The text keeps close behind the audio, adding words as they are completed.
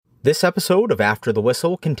This episode of After the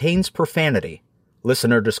Whistle contains profanity.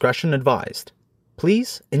 Listener discretion advised.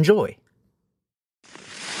 Please enjoy.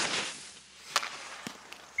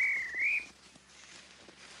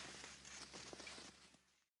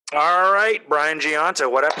 All right, Brian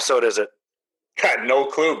Gionta, what episode is it? Got no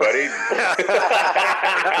clue, buddy. You know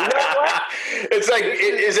what? It's like,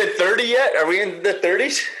 is it 30 yet? Are we in the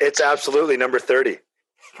 30s? It's absolutely number 30.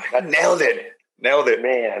 Nailed it.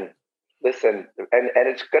 Man, listen, and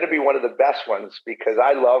it's going to be one of the best ones because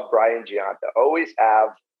I love Brian Gionta. Always have.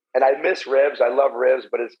 And I miss Ribs. I love Ribs,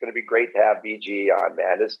 but it's going to be great to have BG on,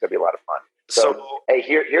 man. This is going to be a lot of fun. So hey,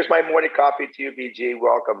 here's my morning coffee to you, BG.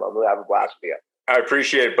 Welcome. I'm going to have a blast with you. I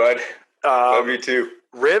appreciate it, bud. Love you too.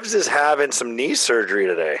 Ribs is having some knee surgery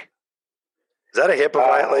today. Is that a HIPAA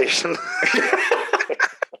violation?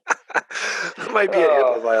 It might be a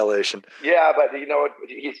HIPAA violation. Yeah, but you know what?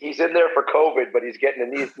 He's in there for COVID, but he's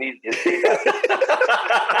getting his knee.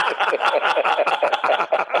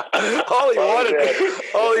 All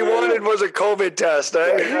he wanted was a COVID test. He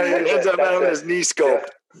ends up having his knee scoped.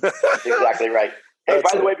 Yeah. Exactly right. Hey,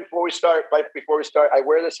 by the way, before we start, I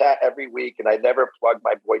wear this hat every week, and I never plug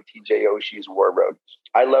my boy TJ Oshie's War Road.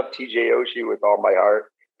 I love TJ Oshie with all my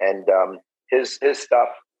heart, and his stuff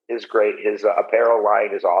is great. His apparel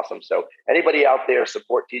line is awesome. So anybody out there,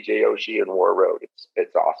 support TJ Oshie and War Road.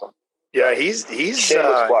 It's awesome. Yeah, he's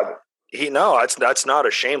shameless plug. That's not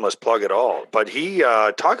a shameless plug at all. But he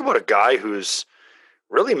talk about a guy who's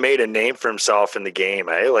really made a name for himself in the game.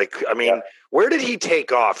 Where did he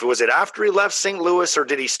take off? Was it after he left St. Louis, or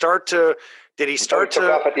did he start to? Took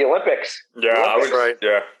off at the Olympics. Yeah, I was right.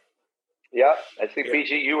 Yeah. Yeah, I think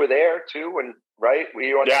BG, you were there too, and right?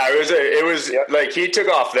 It was like he took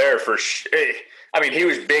off there for. I mean, he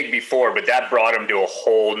was big before, but that brought him to a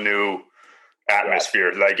whole new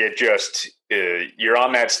atmosphere. Yeah. Like it just, you're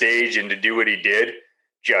on that stage, and to do what he did,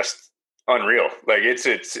 just unreal. Like it's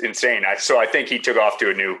insane. So I think he took off to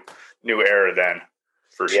a new era then.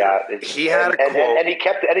 For sure. Yeah, he had a quote, and he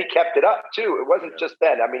kept it up too. It wasn't just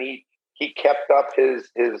then. I mean, he kept up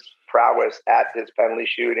his prowess at his penalty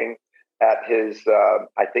shooting, at his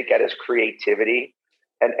I think at his creativity,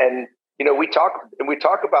 and you know we talk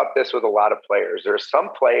about this with a lot of players. There are some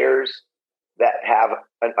players that have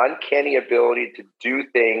an uncanny ability to do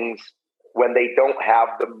things when they don't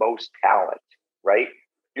have the most talent. Right?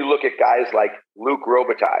 You look at guys like Luke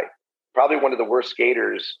Robitaille, probably one of the worst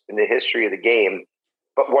skaters in the history of the game,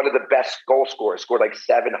 but one of the best goal scorers, scored like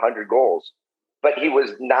 700 goals. But he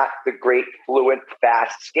was not the great, fluent,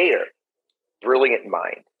 fast skater. Brilliant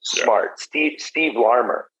mind, smart. Yeah. Steve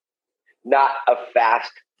Larmer, not a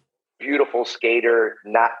fast, beautiful skater,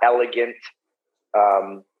 not elegant,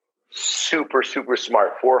 super, super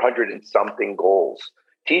smart, 400 and something goals.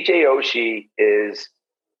 TJ Oshie is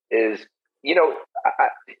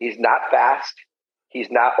he's not fast.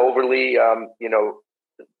 He's not overly,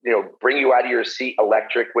 bring you out of your seat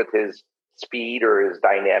electric with his speed or his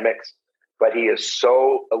dynamics, but he is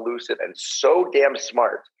so elusive and so damn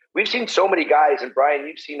smart. We've seen so many guys, and Brian,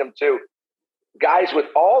 you've seen them too, guys with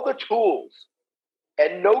all the tools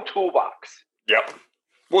and no toolbox. Yep.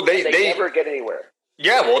 Well, they never get anywhere.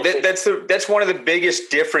 Yeah, well, that's one of the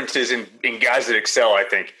biggest differences in guys that excel, I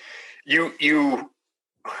think. You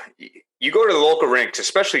go to the local rinks,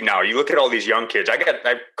 especially now. You look at all these young kids.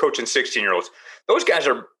 I'm coaching 16-year-olds. Those guys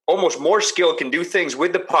are almost more skilled, can do things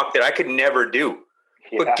with the puck that I could never do.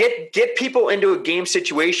 Yeah. But get people into a game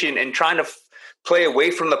situation and trying to play away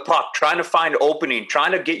from the puck, trying to find opening,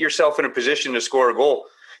 trying to get yourself in a position to score a goal.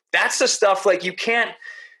 That's the stuff like you can't.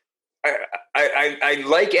 I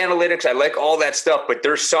like analytics. I like all that stuff, but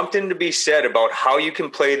there's something to be said about how you can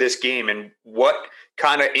play this game and what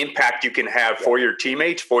kind of impact you can have for your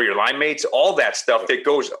teammates, for your line mates, all that stuff that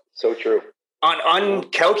goes so true.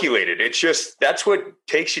 Uncalculated. It's just, that's what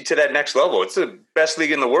takes you to that next level. It's the best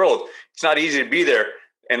league in the world. It's not easy to be there.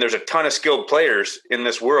 And there's a ton of skilled players in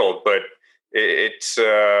this world, but it's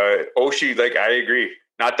Oshie, like I agree,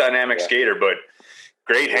 not dynamic skater, but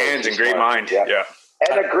great hands and great mind. Yeah.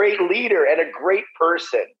 And a great leader and a great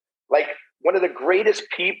person. Like one of the greatest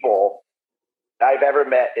people I've ever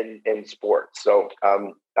met in sports. So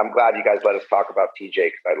I'm glad you guys let us talk about TJ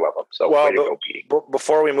because I love him. So way to go, Petey.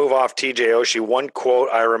 Before we move off TJ Oshie, one quote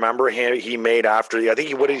I remember he made after, I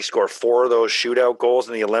think what did he score? 4 of those shootout goals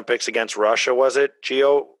in the Olympics against Russia, was it,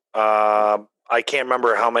 Gio? I can't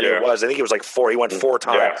remember how many it was. I think it was like 4. He went 4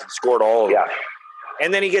 times, scored all of them.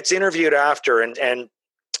 And then he gets interviewed after, and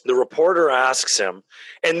the reporter asks him,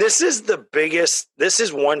 and this is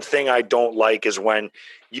one thing I don't like, is when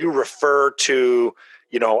you refer to,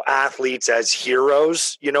 athletes as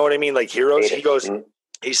heroes. You know what I mean? Like heroes. He goes,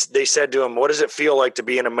 they said to him, "What does it feel like to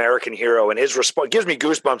be an American hero?" And his response gives me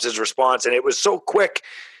goosebumps. His response, and it was so quick.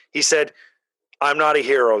 He said, "I'm not a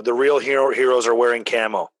hero. The real heroes are wearing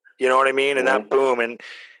camo." You know what I mean? And that boom,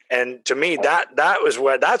 and to me,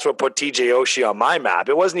 that's what put TJ Oshie on my map.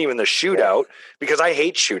 It wasn't even the shootout because I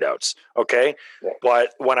hate shootouts. Okay,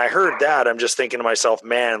 but when I heard that, I'm just thinking to myself,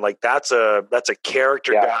 man, like that's a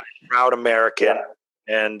character guy, proud American. Yeah.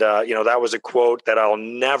 And, that was a quote that I'll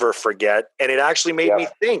never forget. And it actually made me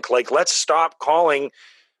think, like, let's stop calling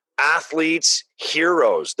athletes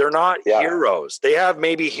heroes. They're not heroes. They have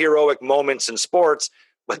maybe heroic moments in sports,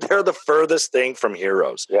 but they're the furthest thing from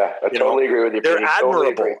heroes. Yeah, I totally agree with you. They're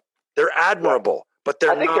admirable. Totally they're admirable, but they're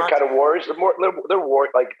not. I think they're kind of warriors.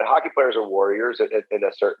 Like hockey players are warriors in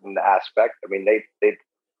a certain aspect. I mean, they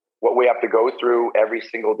what we have to go through every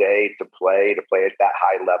single day to play at that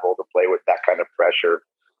high level, to play with that kind of pressure,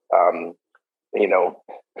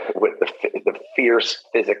 with the fierce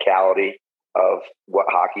physicality of what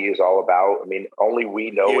hockey is all about. I mean, only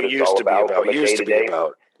we know what it's all about. Used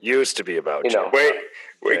to be about.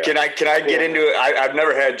 Wait, can I get into it? I've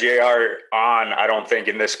never had JR on, I don't think,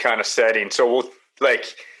 in this kind of setting. So I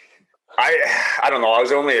don't know. I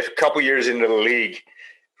was only a couple years into the league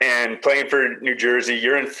and playing for New Jersey.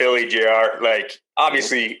 You're in Philly, JR. Like,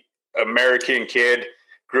 obviously, American kid,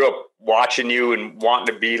 grew up watching you and wanting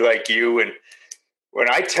to be like you. And when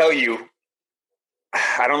I tell you,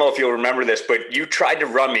 I don't know if you'll remember this, but you tried to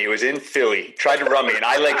run me. It was in Philly. Tried to run me, and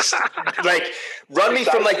I run me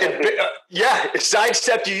from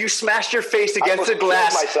sidestepped you. You smashed your face against the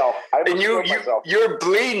glass, and you're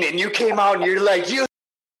bleeding, and you came out, and you're like, I'm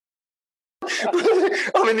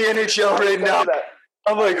in the NHL right now.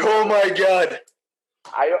 I'm like, oh my God.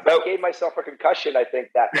 I gave myself a concussion. I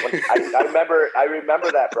think that I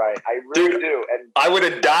remember that, Brian. I really do. And I would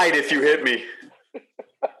have died if you hit me.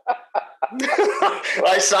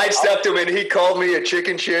 I sidestepped him and he called me a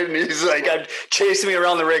chicken shit and he's like, chasing me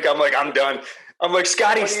around the rink. I'm like, I'm done. I'm like,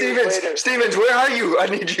 Scotty Stevens, where are you? I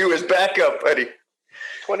need you as backup, buddy.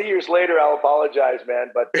 20 years later, I'll apologize,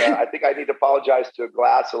 man. But I think I need to apologize to a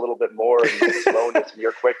glass a little bit more and your slowness and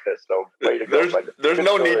your quickness. So there's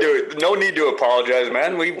no need to apologize,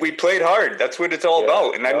 man. We played hard. That's what it's all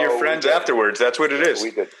about. And then your friends afterwards. That's what it is.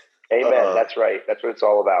 We did. Amen. That's right. That's what it's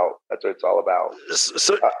all about.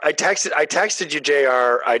 So I texted you,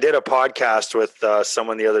 JR. I did a podcast with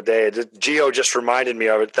someone the other day. Gio just reminded me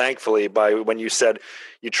of it, thankfully, by when you said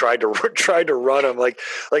you tried to run him. Like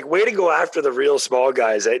way to go after the real small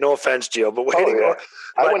guys. No offense, Gio, but way to go.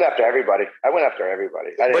 I went after everybody.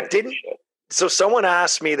 So someone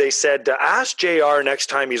asked me. They said to ask JR next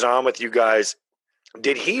time he's on with you guys.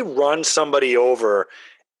 Did he run somebody over?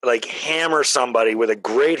 Like hammer somebody with a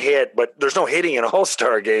great hit, but there's no hitting in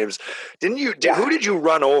All-Star games. Didn't you? Who did you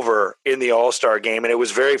run over in the All-Star game? And it was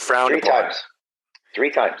very frowned upon. 3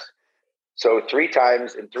 times. So 3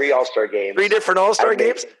 times in 3 All-Star games. 3 different All-Star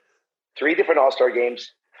games? 3 different All-Star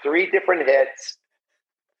games, 3 different hits,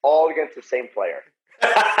 all against the same player.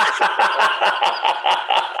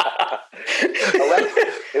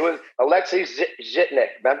 It was Alexei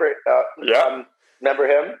Zhitnik. Remember? Remember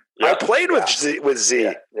him? I played with Z.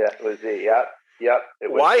 Yeah, it was Z. Yep.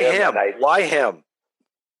 Why him? Why him?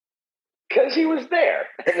 Because he was there.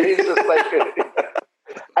 And he's just like,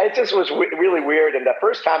 it just was really weird. And the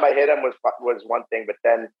first time I hit him was one thing, but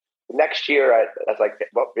then the next year I was like,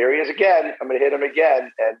 well, there he is again. I'm going to hit him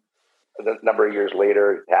again. And a number of years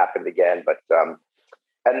later, it happened again. But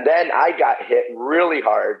and then I got hit really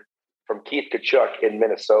hard from Keith Tkachuk in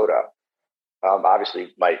Minnesota.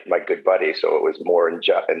 Obviously, my good buddy, so it was more in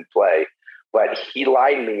play. But he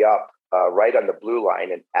lined me up right on the blue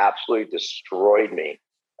line and absolutely destroyed me.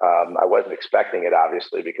 I wasn't expecting it,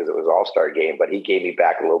 obviously, because it was All-Star game, but he gave me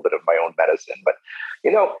back a little bit of my own medicine. But,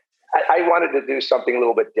 I wanted to do something a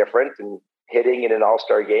little bit different, and hitting in an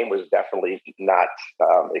All-Star game was definitely not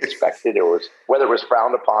expected. Whether it was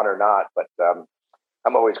frowned upon or not, but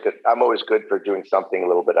I'm always good. I'm always good for doing something a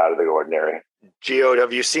little bit out of the ordinary. Gio,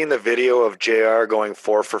 have you seen the video of JR going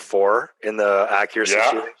 4 for 4 in the accuracy?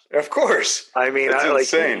 Yeah, of course. I mean, that's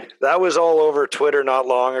insane. That was all over Twitter not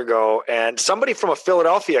long ago, and somebody from a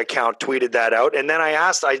Philadelphia account tweeted that out. And then I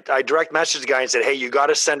direct messaged the guy and said, "Hey, you got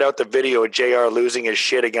to send out the video of JR losing his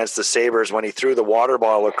shit against the Sabres when he threw the water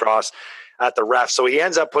bottle across at the ref." So he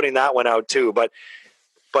ends up putting that one out too. But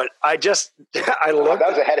I looked. That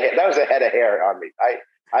was a head of hair on me.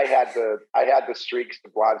 I had the streaks, the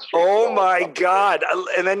blonde streaks. Oh my God.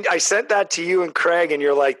 And then I sent that to you and Craig, and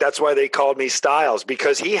you're like, that's why they called me Styles,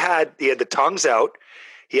 because he had the tongues out.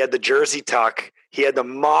 He had the jersey tuck. He had the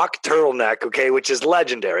mock turtleneck, okay, which is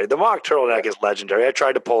legendary. The mock turtleneck is legendary. I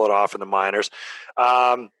tried to pull it off in the minors.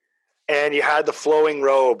 And you had the flowing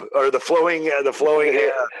robe or the flowing hair. Flowing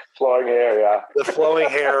hair, yeah. The flowing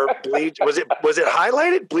hair, bleach. Was it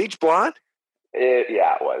highlighted, bleach blonde? It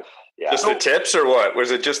was. Yeah. Just the tips, or what?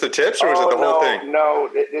 Was it just the tips, or was it the whole thing? No,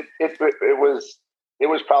 it was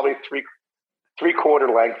probably three-quarter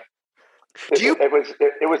length.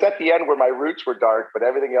 It was at the end where my roots were dark, but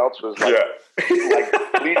everything else was like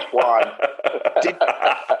bleach blonde.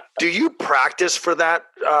 Do you practice for that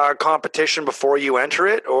competition before you enter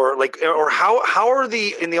it, or how are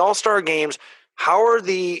in the All-Star games? How are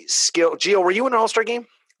the skill? Gio, were you in an All-Star game?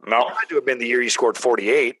 No, it had to have been the year you scored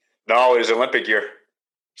 48. No, it was Olympic year.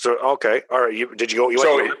 So okay, all right. You went to the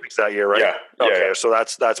Olympics that year, right? Yeah. Okay, yeah. So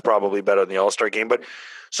that's probably better than the All-Star game. But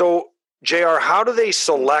so JR, how do they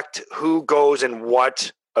select who goes in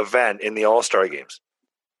what event in the All-Star games?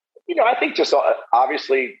 I think just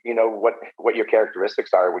obviously, what your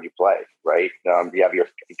characteristics are when you play, right? You have your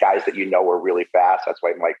guys that are really fast. That's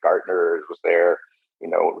why Mike Gartner was there.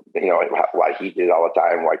 Why he did it all the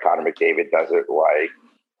time. Why Connor McDavid does it. Why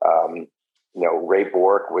Ray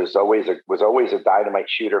Bourque was always a dynamite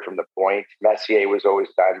shooter from the point. Messier was always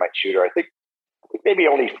a dynamite shooter. I think maybe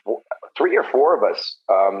only 3 or 4 of us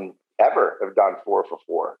ever have done 4 for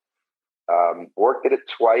 4. Bourque did it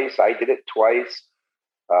twice. I did it twice.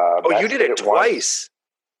 You did it twice. Once.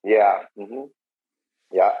 Yeah. Mm-hmm.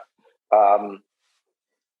 Yeah.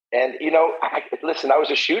 And listen, I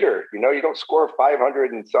was a shooter. You don't score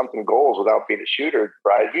 500 and something goals without being a shooter,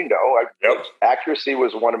 Brian. Yep. Accuracy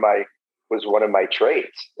was one of my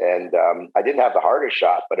traits, and I didn't have the hardest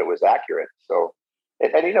shot, but it was accurate. So,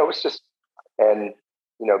 it's just, and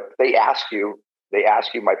they ask you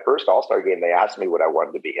my first All-Star game. They asked me what I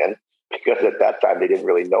wanted to be in, because at that time they didn't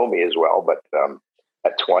really know me as well. But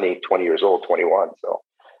at 20 years old, 21. So,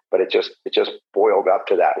 but it just boiled up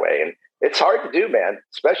to that way, and it's hard to do, man.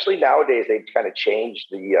 Especially nowadays, they've kind of changed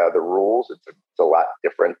the rules. It's a lot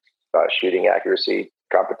different shooting accuracy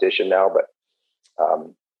competition now. But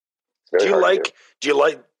do you like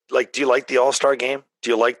the All-Star game? Do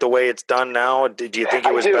you like the way it's done now? Do you think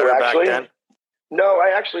it was better back then? No, I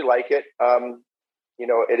actually like it.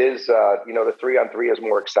 It is. The 3-on-3 is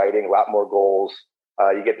more exciting. A lot more goals.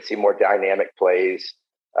 You get to see more dynamic plays.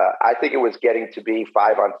 I think it was getting to be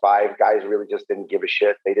 5-on-5. Guys really just didn't give a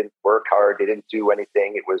shit. They didn't work hard. They didn't do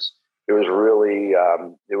anything. It was really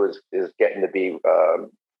it was getting to be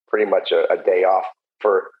pretty much a day off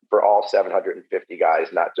for all 750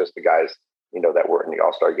 guys, not just the guys that were in the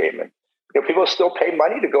All-Star game. And people still pay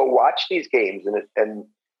money to go watch these games, and it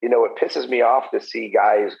pisses me off to see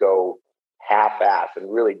guys go half-ass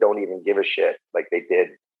and really don't even give a shit like they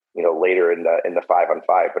did later in the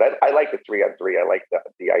 5-on-5. But I like the 3-on-3. I like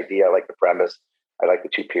the idea. I like the premise. I like the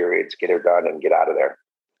 2 periods. Get it done and get out of there.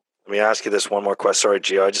 Let me ask you this one more question. Sorry,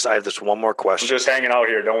 Gio. I have this one more question. I'm just hanging out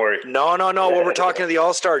here. Don't worry. No. When we're talking to the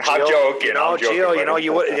All-Star, Gio, I'm joking. Gio,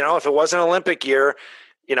 you would, if it wasn't an Olympic year,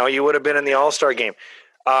 you would have been in the All-Star game.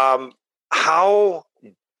 How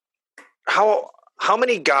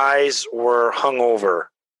many guys were hungover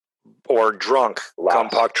or drunk come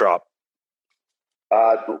puck drop?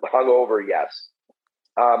 Hungover, yes.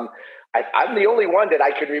 I'm the only one that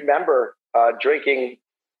I can remember drinking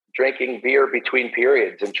beer between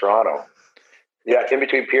periods in Toronto. Yeah, in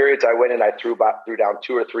between periods, I went and I threw down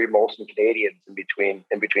 2 or 3 Molson Canadians in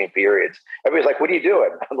between periods. Everybody's like, "What are you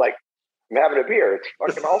doing?" I'm like, "I'm having a beer. It's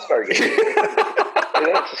fucking All-Star game.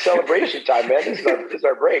 It's a celebration time, man. This is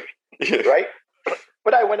our break, right?"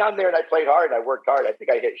 But I went on there and I played hard and I worked hard. I think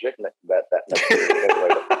I hit shit in that.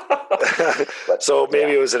 So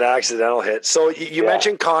maybe it was an accidental hit. So you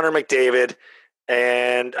mentioned Connor McDavid,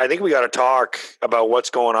 and I think we got to talk about what's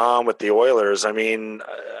going on with the Oilers. I mean,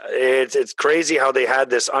 it's crazy how they had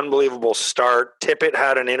this unbelievable start. Tippett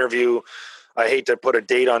had an interview. I hate to put a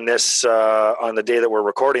date on this on the day that we're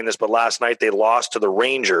recording this, but last night they lost to the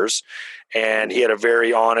Rangers, and he had a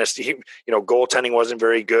very honest. Goaltending wasn't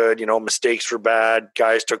very good. Mistakes were bad.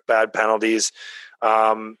 Guys took bad penalties. So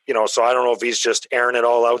I don't know if he's just airing it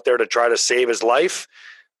all out there to try to save his life.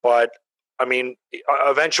 But I mean,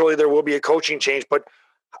 eventually there will be a coaching change. But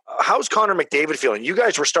how's Connor McDavid feeling? You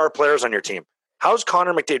guys were star players on your team. How's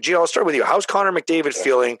Connor McDavid? Gio, I'll start with you. How's Connor McDavid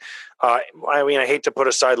feeling? I hate to put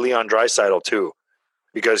aside Leon Draisaitl too,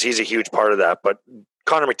 because he's a huge part of that. But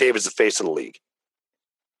Connor McDavid's the face of the league.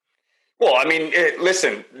 Well, I mean,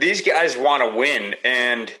 listen, these guys want to win,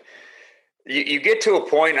 and you get to a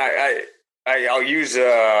point. I'll use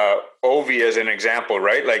Ovi as an example,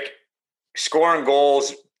 right? Like scoring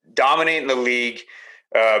goals, dominating the league,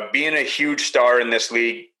 being a huge star in this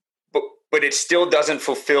league. But but it still doesn't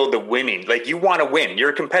fulfill the winning. Like, you want to win.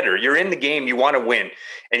 You're a competitor. You're in the game. You want to win.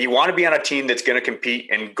 And you want to be on a team that's going to compete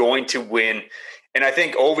and going to win. And I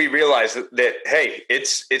think Ovi realized that, hey,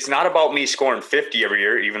 it's not about me scoring 50 every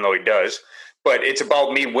year, even though he does, but it's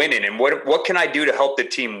about me winning. And what can I do to help the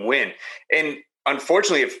team win? And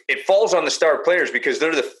unfortunately, it falls on the star players because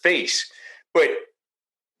they're the face. But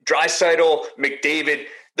Draisaitl, McDavid,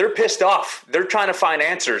 they're pissed off. They're trying to find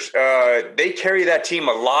answers. They carry that team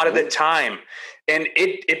a lot of the time, and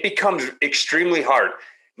it becomes extremely hard.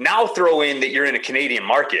 Now throw in that you're in a Canadian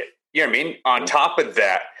market. You know what I mean? On top of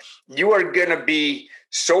that, you are going to be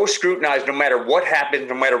so scrutinized no matter what happens,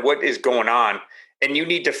 no matter what is going on, and you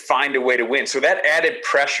need to find a way to win. So that added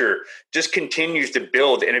pressure just continues to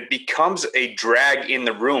build, and it becomes a drag in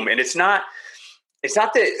the room. And it's not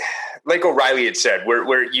that, like O'Reilly had said,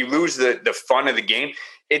 where you lose the fun of the game.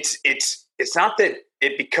 It's not that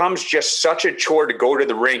it becomes just such a chore to go to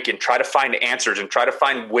the rink and try to find answers and try to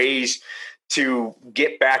find ways to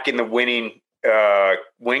get back in the winning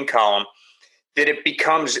win column, that it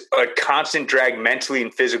becomes a constant drag mentally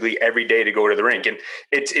and physically every day to go to the rink. And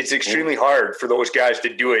it's extremely hard for those guys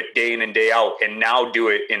to do it day in and day out, and now do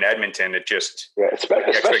it in Edmonton. It just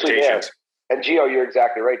especially there. And Gio, you're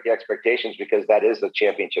exactly right. The expectations, because that is a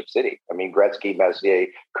championship city. I mean, Gretzky, Messier,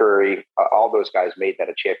 Curry, all those guys made that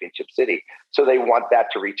a championship city. So they want that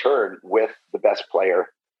to return with the best player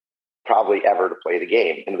probably ever to play the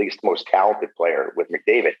game, and at least most talented player with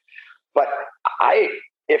McDavid. But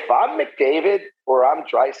if I'm McDavid or I'm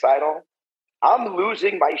Draisaitl, I'm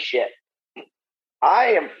losing my shit.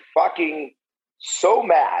 I am fucking so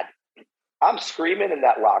mad. I'm screaming in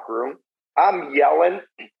that locker room. I'm yelling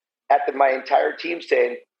at my entire team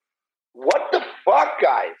saying, what the fuck,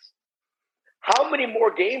 guys? How many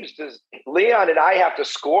more games does Leon and I have to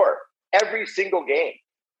score every single game?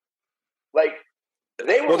 Like,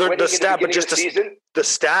 they were winning the stat, but just the season. The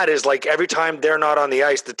stat is like every time they're not on the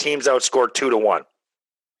ice, the team's outscored 2-1.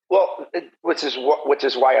 Well, which is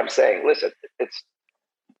why I'm saying, listen,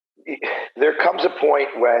 there comes a point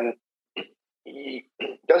when it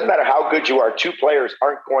doesn't matter how good you are, two players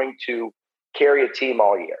aren't going to carry a team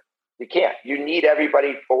all year. You can't. You need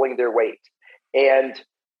everybody pulling their weight. And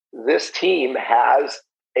this team has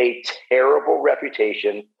a terrible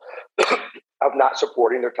reputation of not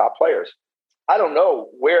supporting their top players. I don't know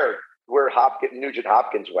where Nugent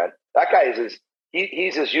Hopkins went. That guy is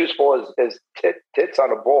he's as useful as tits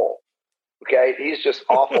on a bowl. Okay, he's just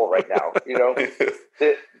awful right now. You know,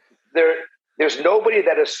 there's nobody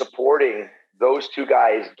that is supporting those two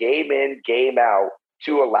guys game in, game out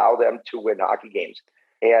to allow them to win hockey games.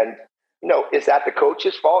 And you know, is that the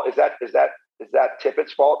coach's fault? Is that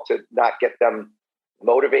Tippett's fault to not get them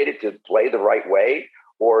motivated to play the right way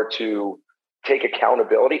or to take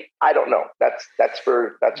accountability? I don't know. That's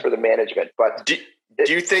for the management. But do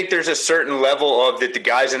you think there's a certain level of that the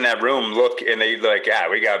guys in that room look and they like,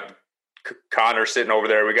 we got Connor sitting over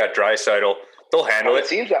there, we got Draisaitl, they'll handle it.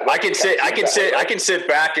 Seems that way. I can sit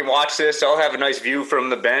back and watch this. I'll have a nice view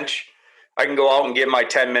from the bench. I can go out and get my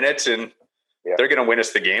 10 minutes, and they're going to win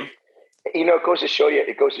us the game. You know, it goes to show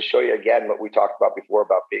you again what we talked about before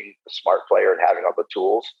about being a smart player and having all the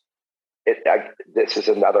tools. This is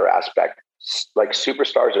another aspect. Like,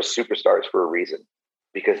 superstars are superstars for a reason,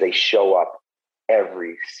 because they show up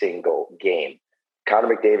every single game.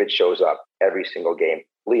 Connor McDavid shows up every single game.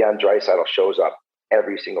 Leon Draisaitl shows up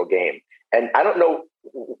every single game. And I don't know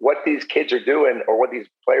what these kids are doing or what these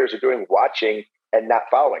players are doing watching and not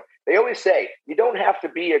following. They always say, you don't have to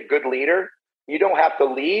be a good leader. You don't have to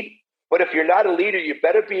lead. But if you're not a leader, you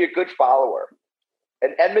better be a good follower.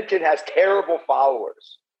 And Edmonton has terrible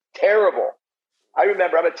followers. Terrible. I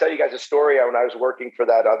remember, I'm going to tell you guys a story when I was working for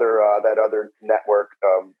that other network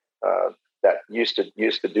that used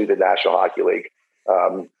to do the National Hockey League.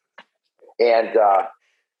 And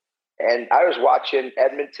I was watching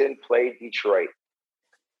Edmonton play Detroit.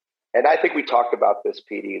 And I think we talked about this,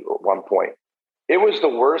 PD, at one point. It was the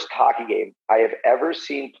worst hockey game I have ever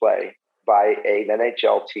seen play by an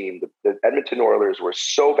NHL team. The Edmonton Oilers were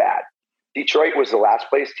so bad. Detroit was the last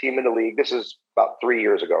place team in the league. This is about 3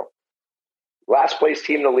 years ago. Last place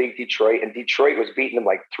team in the league, Detroit, and Detroit was beating them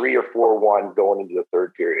like 3 or 4-1 going into the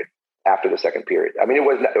third period after the second period. I mean,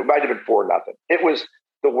 it might have been 4-0. It was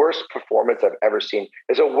the worst performance I've ever seen.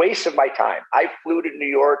 It's a waste of my time. I flew to New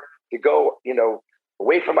York to go,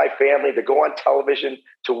 away from my family, to go on television,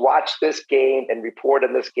 to watch this game and report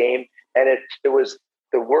on this game. And it was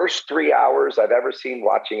the worst 3 hours I've ever seen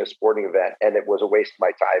watching a sporting event, and it was a waste of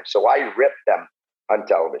my time. So I ripped them on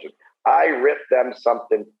television. I ripped them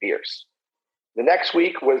something fierce. The next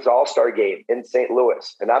week was All-Star Game in St.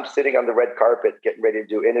 Louis, and I'm sitting on the red carpet getting ready to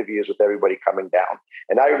do interviews with everybody coming down.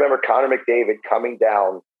 And I remember Connor McDavid coming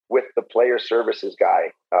down with the player services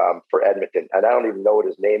guy for Edmonton. And I don't even know what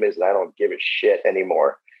his name is, and I don't give a shit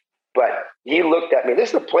anymore. But he looked at me. This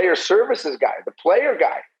is the player services guy, the player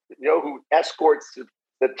guy, who escorts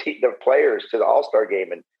the players to the All-Star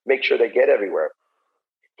Game and make sure they get everywhere.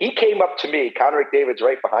 He came up to me, Connor McDavid's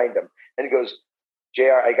right behind him, and he goes,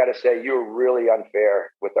 JR, I got to say, you were really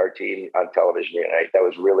unfair with our team on television tonight. That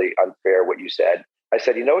was really unfair what you said. I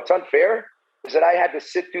said, you know what's unfair? Is that I had to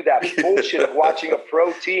sit through that bullshit of watching a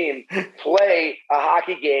pro team play a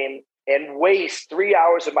hockey game and waste 3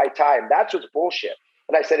 hours of my time. That's what's bullshit.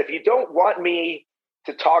 And I said, if you don't want me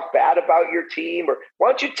to talk bad about your team, or why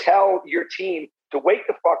don't you tell your team to wake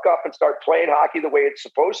the fuck up and start playing hockey the way it's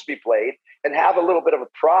supposed to be played and have a little bit of a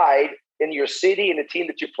pride in your city and the team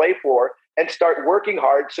that you play for, and start working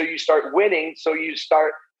hard so you start winning, so you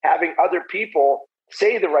start having other people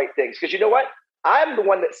say the right things. Because you know what? I'm the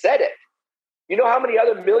one that said it. You know how many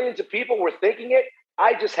other millions of people were thinking it?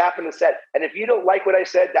 I just happened to say it. And if you don't like what I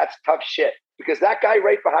said, that's tough shit. Because that guy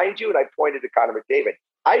right behind you, and I pointed to Connor McDavid,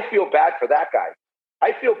 I feel bad for that guy.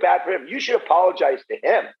 I feel bad for him. You should apologize to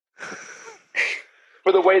him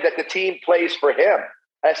for the way that the team plays for him.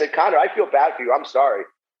 And I said, Connor, I feel bad for you. I'm sorry,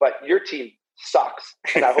 but your team sucks,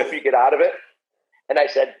 and I hope you get out of it. And I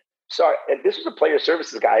said, sorry. And this was a player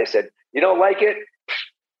services guy. I said, you don't like it?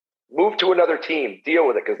 Move to another team. Deal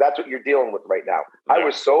with it, because that's what you're dealing with right now. Yeah. I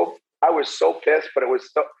was so pissed, but it was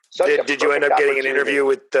such a Did you end up getting an interview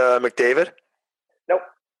with McDavid? Nope.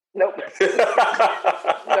 Nope.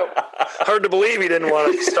 Hard to believe he didn't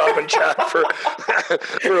want to stop and chat for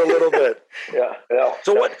a little bit. Yeah. No,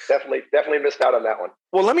 so what? Definitely missed out on that one.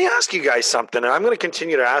 Well, let me ask you guys something, and I'm going to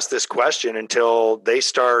continue to ask this question until they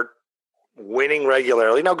start winning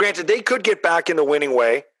regularly. Now, granted, they could get back in the winning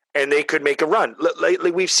way, and they could make a run.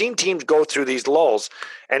 Lately, we've seen teams go through these lulls,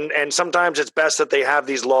 and sometimes it's best that they have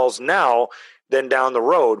these lulls now than down the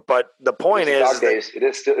road. But the point is, dog days. It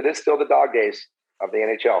is still the dog days of the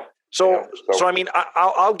NHL. So I mean,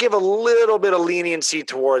 I'll give a little bit of leniency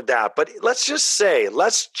toward that, but let's just say,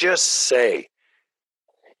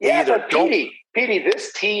 yeah, but Petey,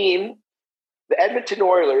 this team, the Edmonton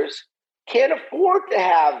Oilers, can't afford to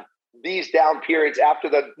have these down periods after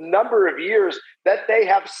the number of years that they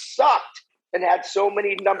have sucked and had so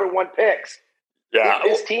many number one picks. Yeah,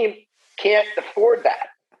 this team can't afford that.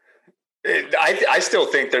 I still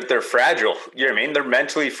think that they're fragile. You know what I mean? They're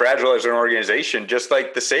mentally fragile as an organization, just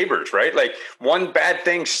like the Sabres, right? Like one bad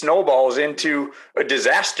thing snowballs into a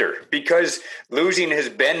disaster because losing has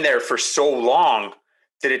been there for so long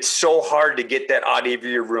that it's so hard to get that out of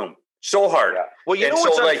your room. So hard. Yeah. Well, you know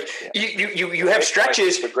what's like you have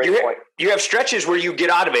stretches. You have stretches where you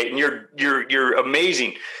get out of it and you're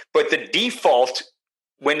amazing. But the default,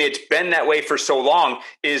 when it's been that way for so long,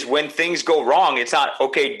 is when things go wrong, it's not,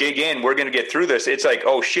 okay, dig in, we're going to get through this. It's like,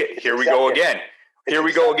 oh shit, here we go again. Here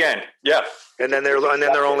we go again. Yeah. And then they're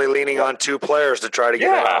only leaning on two players to try to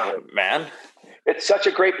get it out. Man. It's such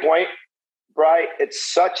a great point, Bri.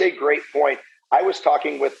 It's such a great point. I was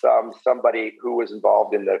talking with somebody who was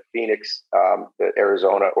involved in the Phoenix, the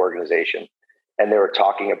Arizona organization, and they were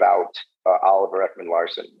talking about Oliver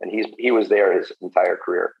Ekman-Larsson, and he was there his entire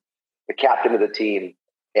career, the captain of the team.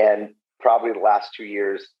 And probably the last 2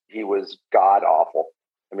 years, he was god awful.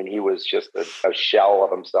 I mean, he was just a shell of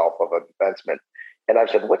himself, of a defenseman. And I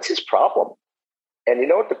said, "What's his problem?" And you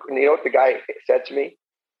know what the guy said to me?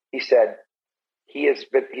 He said, he's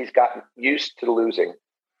gotten used to losing.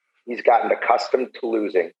 He's gotten accustomed to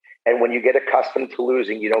losing. And when you get accustomed to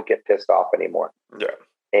losing, you don't get pissed off anymore. Yeah.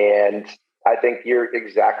 And I think you're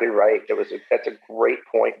exactly right. That's a great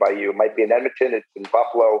point by you. It might be in Edmonton. It's in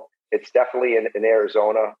Buffalo. It's definitely in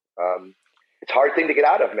Arizona. It's a hard thing to get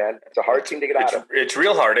out of, man. It's a hard thing to get out of. It's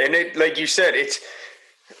real hard. And like you said, it's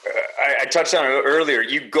I touched on it earlier.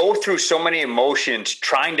 You go through so many emotions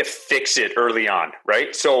trying to fix it early on,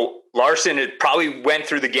 right? So Larson probably went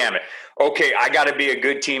through the gamut. Okay, I got to be a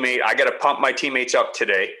good teammate. I got to pump my teammates up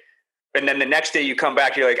today. And then the next day you come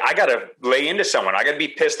back, you're like, I got to lay into someone. I got to be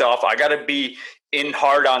pissed off. I got to be in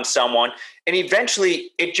hard on someone. And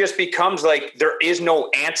eventually it just becomes like there is no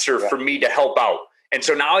answer for me to help out. And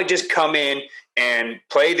so now I just come in and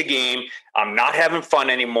play the game. I'm not having fun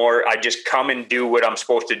anymore. I just come and do what I'm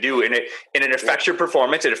supposed to do. And it affects your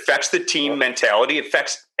performance. It affects the team mentality. It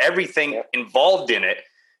affects everything involved in it.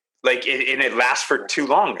 Like, and it lasts for too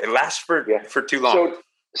long. It lasts for too long.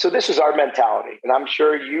 So this is our mentality. And I'm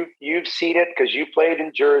sure you've seen it because you played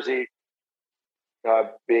in Jersey.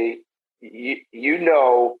 You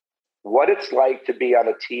know what it's like to be on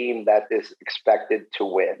a team that is expected to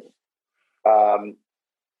win.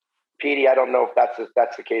 Petey, I don't know if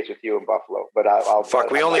that's the case with you in Buffalo, but I'll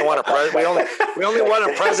we only won a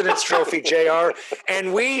President's Trophy, JR,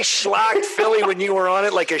 and we schlocked Philly when you were on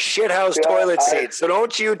it like a shithouse toilet seat. So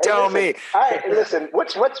don't you tell me. Listen,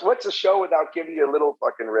 what's a show without giving you a little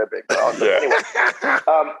fucking ribbing? Anyway,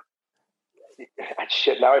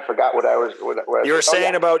 shit. Now I forgot what I was. You were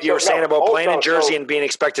saying about playing in Jersey and being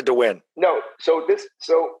expected to win. No, so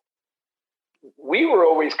we were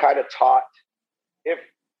always kind of taught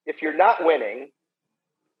if you're not winning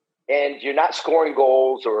and you're not scoring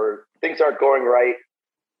goals or things aren't going right,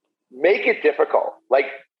 make it difficult. Like,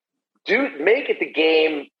 make it the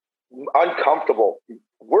game uncomfortable.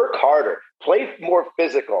 Work harder. Play more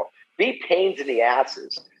physical. Be pains in the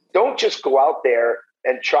asses. Don't just go out there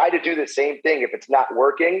and try to do the same thing if it's not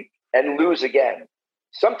working and lose again.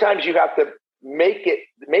 Sometimes you have to make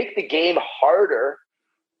the game harder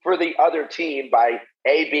for the other team by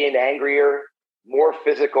being angrier, more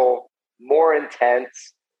physical, more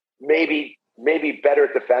intense, maybe better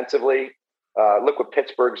defensively. Look what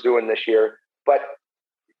Pittsburgh's doing this year. But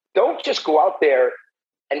don't just go out there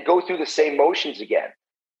and go through the same motions again.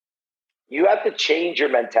 You have to change your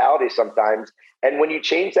mentality sometimes. And when you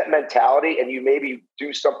change that mentality and you maybe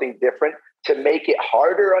do something different to make it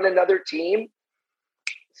harder on another team,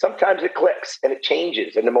 sometimes it clicks and it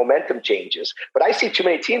changes and the momentum changes. But I see too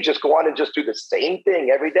many teams just go on and just do the same thing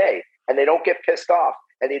every day, and they don't get pissed off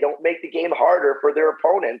and they don't make the game harder for their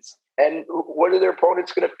opponents. And what are their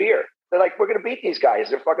opponents going to fear? They're like, we're going to beat these guys.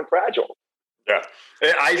 They're fucking fragile. Yeah.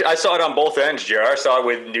 I saw it on both ends, JR. I saw it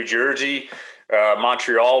with New Jersey,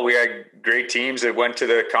 Montreal. We had great teams that went to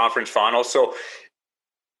the conference finals. So,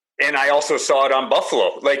 and I also saw it on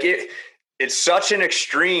Buffalo. Like it's such an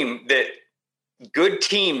extreme that good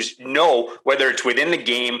teams know, whether it's within the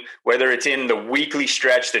game, whether it's in the weekly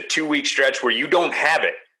stretch, the 2-week stretch where you don't have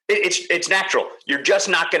it. It's natural. You're just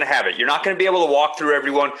not going to have it. You're not going to be able to walk through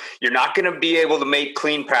everyone. You're not going to be able to make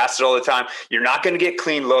clean passes all the time. You're not going to get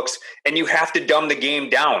clean looks, and you have to dumb the game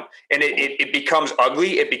down. And it becomes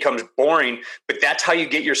ugly. It becomes boring, but that's how you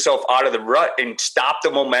get yourself out of the rut and stop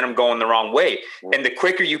the momentum going the wrong way. And the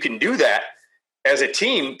quicker you can do that as a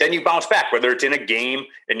team, then you bounce back, whether it's in a game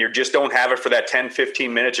and you just don't have it for that 10,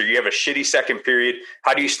 15 minutes, or you have a shitty second period.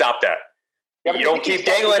 How do you stop that? Yeah, you don't keep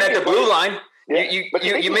dangling at the blue line. Yeah.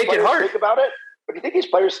 You make it hard. Think about it. But do you think these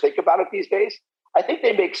players think about it these days? I think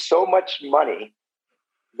they make so much money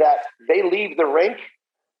that they leave the rink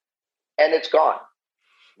and it's gone.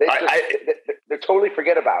 They totally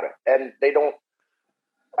forget about it, and they don't.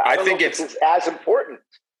 I don't think it's as important.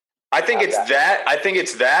 I think it's that. I think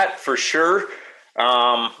it's that for sure.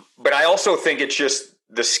 But I also think it's just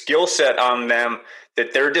the skill set on them,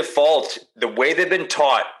 that their default, the way they've been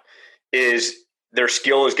taught, is their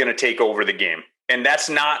skill is going to take over the game. And that's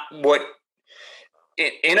not what,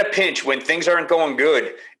 in a pinch, when things aren't going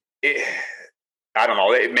good, I don't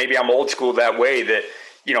know, maybe I'm old school that way, that,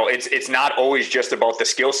 you know, it's not always just about the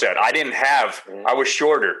skill set. I was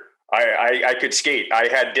shorter. I could skate. I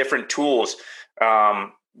had different tools,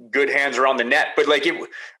 good hands around the net, but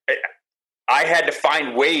I had to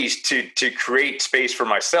find ways to create space for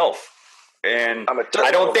myself. And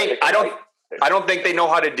I don't think they know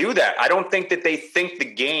how to do that. I don't think that they think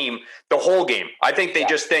the whole game. I think they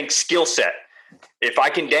just think skill set. If I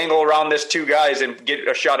can dangle around this 2 guys and get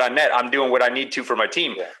a shot on net, I'm doing what I need to for my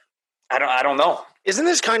team. Yeah. I don't know. Isn't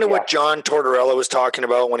this kind of what John Tortorella was talking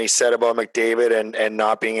about when he said about McDavid and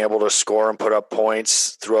not being able to score and put up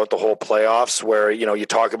points throughout the whole playoffs, where, you know, you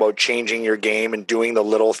talk about changing your game and doing the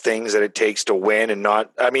little things that it takes to win, and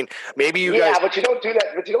not, I mean, maybe you guys. Yeah, but you don't do that.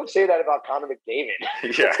 But you don't say that about Connor McDavid.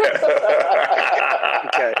 Yeah.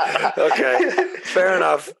 Okay. Fair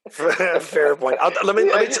enough. Fair point.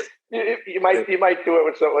 You might do it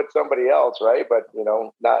with somebody else, right? But, you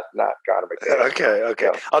know, not Connor McDavid. Okay.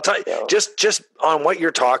 Yeah. I'll tell you, just on what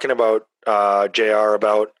you're talking about, JR,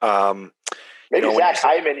 about maybe Zach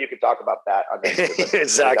Hyman. You could talk about that.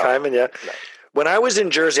 Zach Hyman, yeah. No. When I was in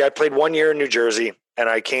Jersey, I played 1 year in New Jersey, and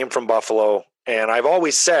I came from Buffalo. And I've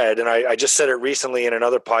always said, and I just said it recently in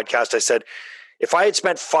another podcast, I said, if I had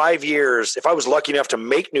spent 5 years, if I was lucky enough to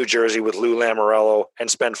make New Jersey with Lou Lamoriello and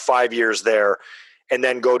spend 5 years there, and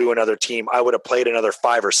then go to another team, I would have played another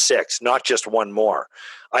 5 or 6, not just one more.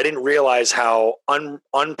 I didn't realize how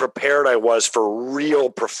unprepared I was for real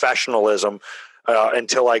professionalism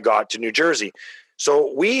until I got to New Jersey.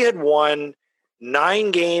 So we had won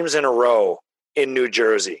 9 games in a row in New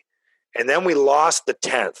Jersey, and then we lost the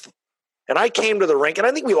 10th. And I came to the rink, and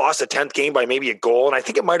I think we lost the 10th game by maybe a goal, and I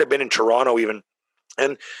think it might have been in Toronto even.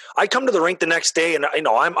 And I come to the rink the next day, and I'm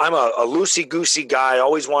a loosey goosey guy. I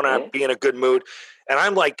always want to be in a good mood, and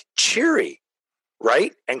I'm like cheery,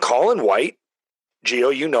 right? And Colin White,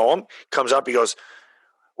 Gio, you know him, comes up. He goes,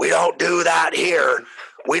 "We don't do that here.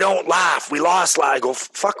 We don't laugh. We lost." I go,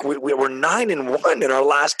 "Fuck, we're 9-1 in our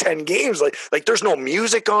last 10 games. Like there's no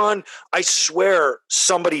music on. I swear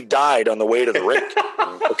somebody died on the way to the rink."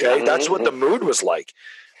 Okay, that's what the mood was like.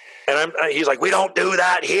 And he's like, "We don't do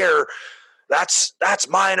that here. That's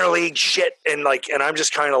minor league shit." And I'm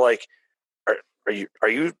just kind of like,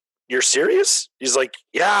 you're serious? He's like,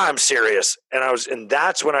 "Yeah, I'm serious." And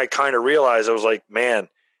that's when I kind of realized, I was like, man,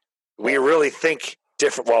 we really think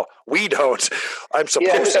different. Well, we don't. I'm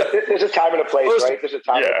supposed to. There's a time and a place, right? There's a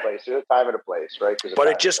time and a place. There's a time and a place, right? But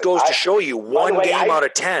it just goes to show you one game out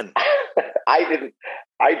of 10.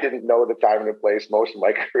 I didn't know the time and the place most of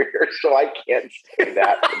my career, so I can't say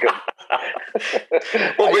that.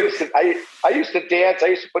 I used to dance. I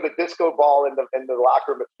used to put a disco ball in the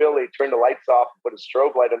locker room at Philly, turn the lights off, and put a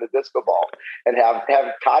strobe light on the disco ball, and have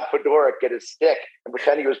Todd Fedoruk get his stick and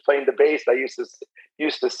pretend he was playing the bass. I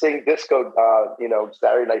used to sing disco,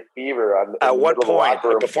 Saturday Night Fever. At what point?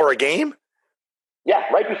 Before a game? Yeah,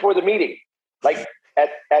 right before the meeting, like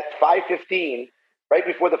at 5:15, right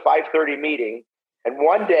before the 5:30 meeting. And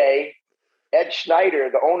one day, Ed Schneider,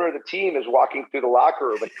 the owner of the team, is walking through the locker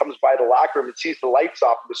room and comes by the locker room and sees the lights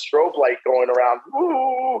off and the strobe light going around.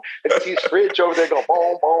 Woo! And sees Fridge over there going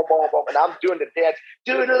boom, boom, boom, boom. And I'm doing the dance,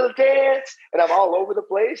 do a little dance. And I'm all over the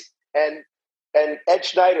place. And Ed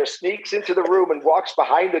Schneider sneaks into the room and walks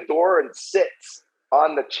behind the door and sits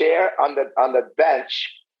on the chair, on the bench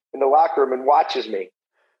in the locker room and watches me.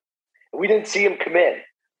 We didn't see him come in.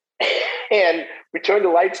 And we turned the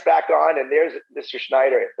lights back on, and there's Mr.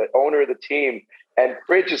 Schneider, the owner of the team. And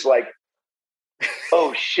Fridge is like,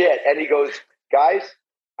 "Oh, shit." And he goes, "Guys,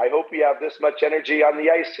 I hope you have this much energy on the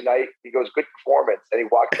ice tonight." He goes, "Good performance." And he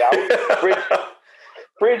walks out.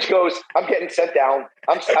 Fridge goes, "I'm getting sent down.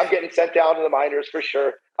 I'm getting sent down to the minors for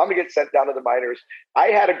sure. I'm going to get sent down to the minors." I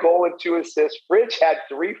had a goal and 2 assists. Fridge had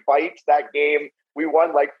 3 fights that game. We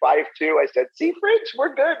won like 5-2. I said, "See, Fridge,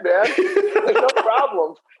 we're good, man. There's no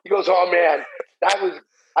problems." He goes, "Oh, man,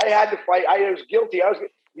 I had to fight. I was guilty.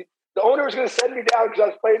 The owner was going to send me down because I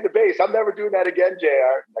was playing the bass. I'm never doing that again,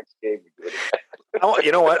 JR." Next game, we do it.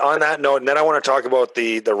 You know what? On that note, and then I want to talk about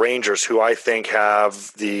the Rangers, who I think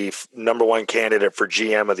have the number 1 candidate for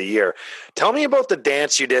GM of the year. Tell me about the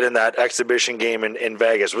dance you did in that exhibition game in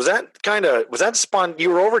Vegas. Was that spun? You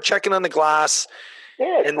were over checking on the glass.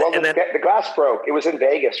 Yeah, the glass broke. It was in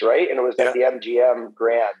Vegas, right? And it was at the MGM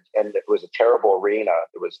Grand, and it was a terrible arena.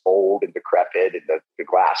 It was old and decrepit, and the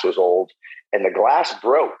glass was old, and the glass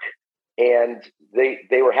broke. And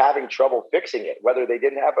they were having trouble fixing it, whether they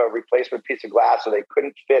didn't have a replacement piece of glass or they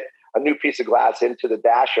couldn't fit a new piece of glass into the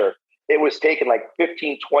dasher. It was taking like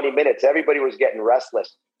 15, 20 minutes. Everybody was getting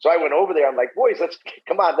restless. So I went over there. I'm like, "Boys, let's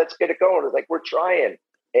get it going." It's like, we're trying.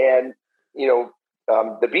 And,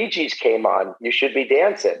 the Bee Gees came on, "You Should Be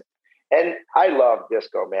Dancing." And I love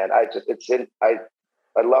disco, man. I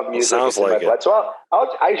love music. Sounds like it. So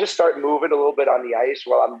I just start moving a little bit on the ice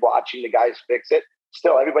while I'm watching the guys fix it.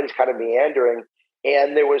 Still, everybody's kind of meandering.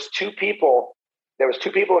 And there was 2 people in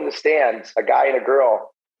the stands, a guy and a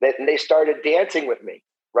girl, and they started dancing with me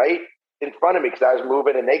right in front of me because I was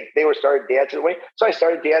moving, and they started dancing with me. So I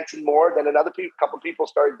started dancing more. Then couple people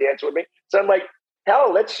started dancing with me. So I'm like,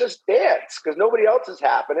 hell, let's just dance because nobody else is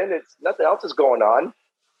happening. Nothing else is going on.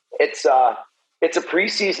 It's a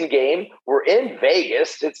preseason game. We're in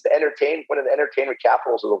Vegas. It's one of the entertainment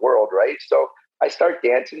capitals of the world, right? So I start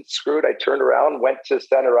dancing. Screwed. I turned around, went to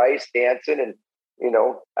center ice, dancing, and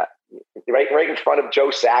right in front of Joe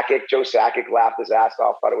Sakic. Joe Sakic laughed his ass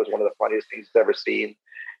off. Thought it was one of the funniest things he's ever seen.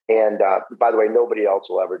 And by the way, nobody else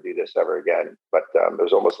will ever do this ever again. But it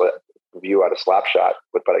was almost a view out of Slapshot,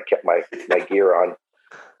 but I kept my gear on.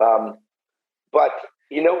 But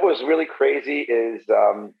what was really crazy is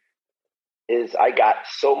I got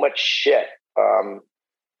so much shit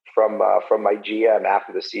from my GM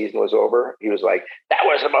after the season was over. He was like, "That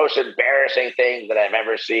was the most embarrassing thing that I've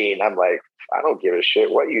ever seen." I'm like, I don't give a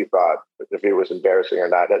shit what you thought, if it was embarrassing or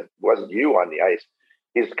not. That wasn't you on the ice.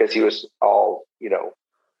 Because he was all,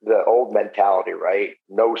 the old mentality, right?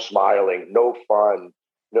 No smiling, no fun,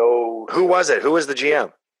 no. Who was it? Who was the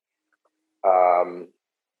GM?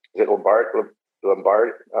 Is it Lombard?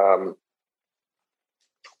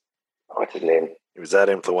 What's his name? He was that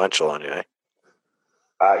influential on you, eh?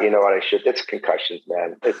 You know what? It's concussions,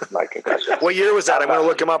 man. It's my concussions. What year was that? I'm going to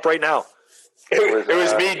look him up right now. It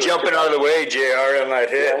was me jumping out of the way, JR, on that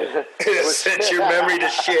hit. It sent your memory to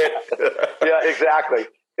shit. Yeah, exactly.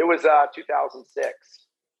 It was 2006.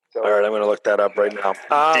 So, all right, I'm going to look that up right now.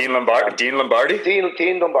 Dean Lombardi? Dean Lombardi,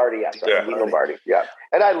 yes. Dean Lombardi, yeah.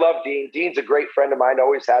 And I love Dean. Dean's a great friend of mine,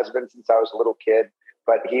 always has been since I was a little kid.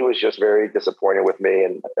 But he was just very disappointed with me.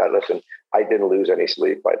 And listen, I didn't lose any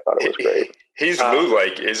sleep. I thought it was great. He's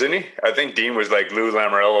Lou-like, isn't he? I think Dean was like Lou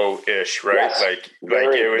Lamoriello-ish, right?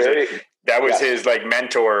 Yes. That was his like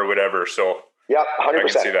mentor or whatever. So yep, 100%. I can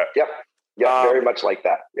see that. Yep. Yeah, very much like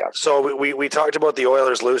that. Yeah. So we talked about the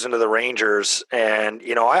Oilers losing to the Rangers, and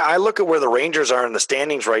I look at where the Rangers are in the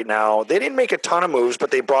standings right now. They didn't make a ton of moves, but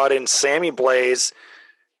they brought in Sammy Blais,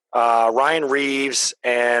 Ryan Reeves,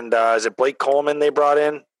 and is it Blake Coleman they brought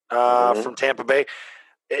in from Tampa Bay?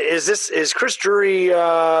 Is Chris Drury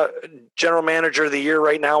general manager of the year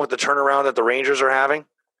right now with the turnaround that the Rangers are having?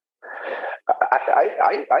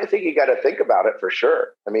 I think you got to think about it for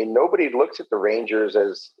sure. I mean, nobody looks at the Rangers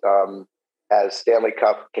as Stanley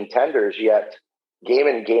Cup contenders, yet game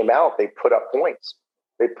in, game out, they put up points.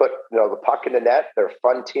 They put the puck in the net. They're a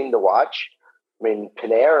fun team to watch. I mean,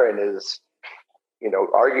 Panarin is,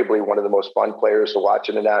 arguably one of the most fun players to watch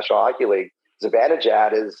in the National Hockey League.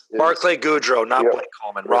 Zibanejad is Barclay Goodrow, not Blake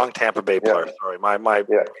Coleman. Wrong Tampa Bay player. Sorry, my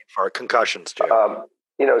for concussions too.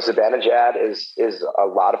 Zibanejad is a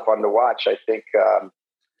lot of fun to watch. I think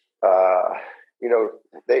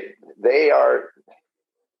they are.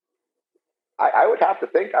 I would have to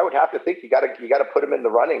think you got to put him in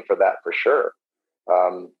the running for that for sure.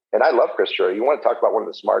 And I love Chris Drury. You want to talk about one of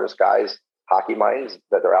the smartest guys, hockey minds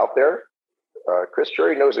that are out there? Chris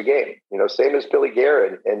Drury knows the game. Same as Billy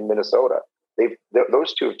Guerin in Minnesota.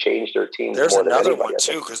 Those two have changed their teams. There's more than another anybody, one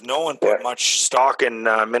too, because no one put much stock in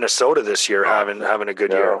Minnesota this year, having a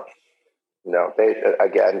good year. No, they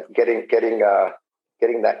again getting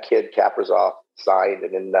that kid Kaprizov signed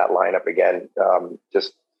and in that lineup again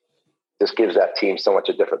just gives that team so much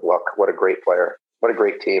a different look. What a great player! What a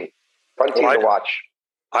great team! Fun team to watch.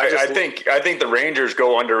 I think the Rangers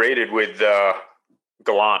go underrated with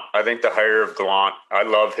Gallant. I think the hire of Gallant. I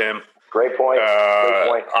love him. Great point.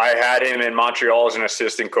 I had him in Montreal as an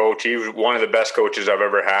assistant coach. He was one of the best coaches I've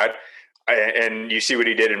ever had. And you see what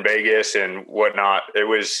he did in Vegas and whatnot.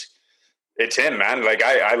 It's him, man. Like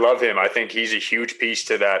I love him. I think he's a huge piece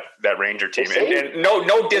to that Ranger team. And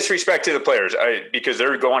no disrespect to the players, because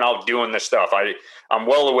they're going out doing this stuff. I'm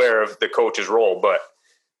well aware of the coach's role, but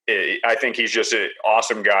I think he's just an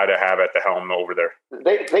awesome guy to have at the helm over there.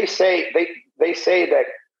 They say that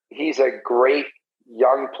he's a great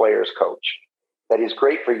young players coach, that he's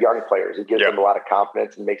great for young players. He gives them a lot of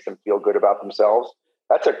confidence and makes them feel good about themselves.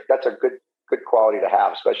 That's a good quality to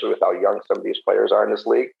have, especially with how young some of these players are in this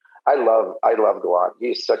league. I love Gallant.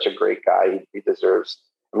 He's such a great guy. He deserves.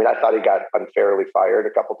 I mean, I thought he got unfairly fired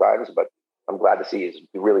a couple times, but I'm glad to see he's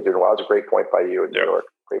really doing well. It's a great point by you in New York.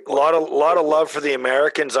 Great point. A lot of love for the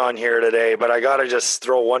Americans on here today, but I got to just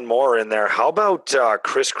throw one more in there. How about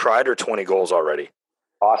Chris Kreider, 20 goals already?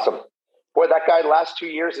 Awesome. Boy, that guy last 2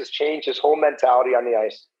 years has changed his whole mentality on the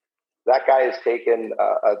ice. That guy has taken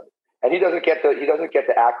and he doesn't get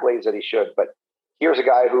the accolades that he should. But here's a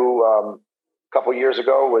guy who a couple years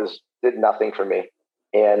ago did nothing for me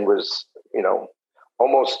and was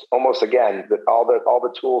almost again all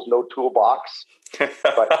the tools, no toolbox.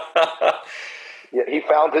 But he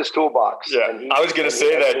found his toolbox. Yeah, I was going to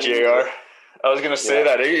say that, JR. I was going to say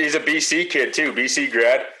that he's a BC kid too, BC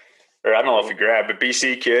grad, or I don't know if he grad, but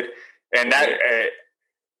BC kid. And that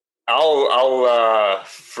I'll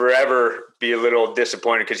forever be a little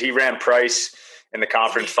disappointed because he ran Price in the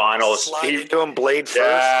conference finals. He doing Blade first.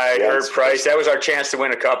 Yeah, I heard Price. That was our chance to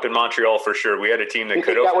win a cup in Montreal for sure. We had a team that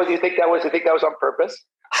could have. You think that was on purpose?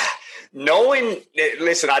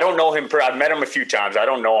 Listen, I don't know him. I've met him a few times. I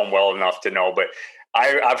don't know him well enough to know, but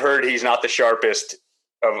I've heard he's not the sharpest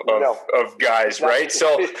of guys, right?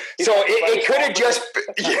 So it could have just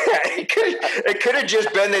it could have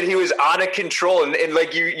just been that he was out of control, and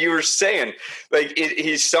like you were saying, like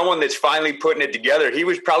he's someone that's finally putting it together. He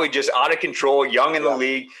was probably just out of control, young in the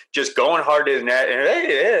league, just going hard to the net,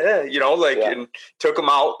 and and took him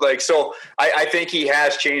out. Like so, I think he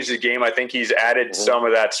has changed the game. I think he's added some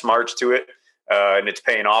of that smarts to it. And it's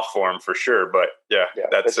paying off for him for sure. But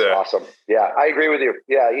that's awesome. Yeah, I agree with you.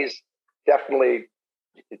 Yeah, he's definitely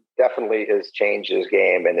has changed his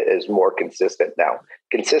game and is more consistent now.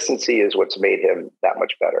 Consistency is what's made him that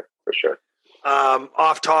much better, for sure.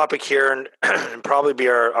 Off topic here, and probably be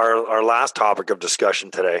our last topic of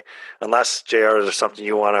discussion today, unless JR is there something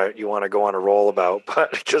you want to go on a roll about.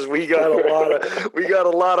 But because we got a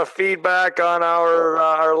lot of feedback on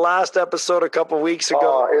our last episode a couple weeks ago.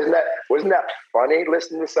 Oh, wasn't that funny?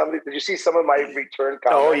 Listening to somebody, did you see some of my return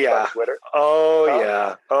comments on Twitter?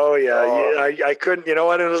 I couldn't. You know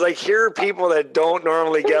what? It was like, here are people that don't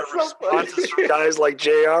normally get responses from guys like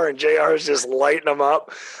JR, and JR is just lighting them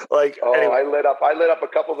up. Like, anyway. I lit up a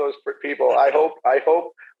couple of those people. I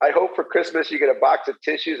hope for Christmas you get a box of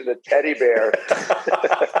tissues and a teddy bear.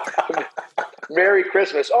 Merry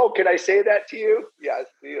Christmas. Oh, can I say that to you? Yeah.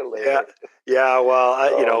 See you later. Yeah.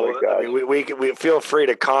 Well, we feel free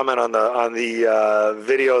to comment on the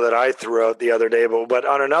video that I threw out the other day. But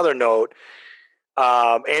on another note,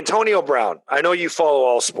 Antonio Brown, I know you follow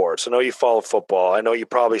all sports. I know you follow football. I know you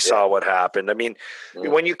probably saw what happened. I mean,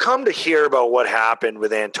 when you come to hear about what happened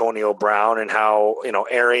with Antonio Brown and how,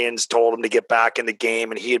 Arians told him to get back in the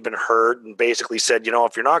game and he had been hurt and basically said,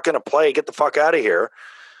 if you're not going to play, get the fuck out of here.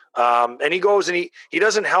 And he goes and he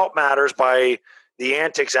doesn't help matters by the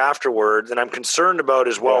antics afterwards. And I'm concerned about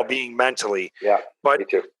his well-being mentally. Yeah. But me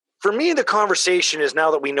too. For me, the conversation is,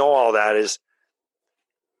 now that we know all that,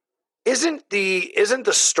 isn't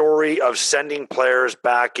the story of sending players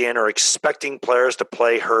back in or expecting players to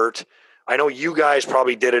play hurt? I know you guys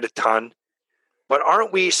probably did it a ton, but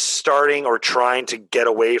aren't we starting or trying to get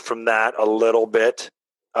away from that a little bit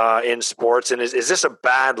in sports? And is this a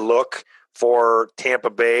bad look for Tampa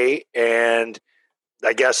Bay and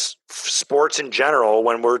I guess sports in general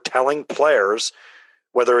when we're telling players,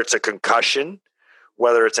 whether it's a concussion,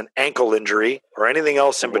 whether it's an ankle injury or anything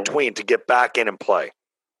else in between, to get back in and play?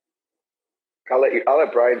 I'll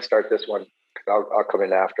let Brian start this one. I'll come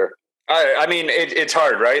in after. I mean, it's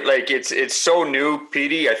hard, right? Like it's so new,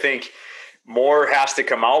 Petey. I think more has to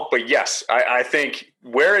come out. But yes, I think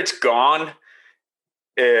where it's gone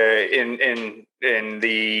in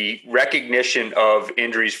the recognition of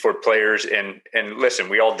injuries for players, and listen,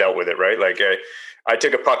 we all dealt with it, right? Like I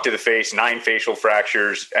took a puck to the face, 9 facial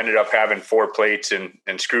fractures, ended up having 4 plates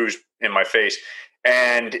and screws in my face,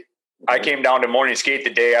 and I came down to morning skate the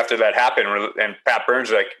day after that happened, and Pat Burns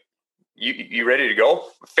was like, you ready to go?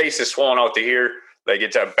 Face is swollen out to here. Like,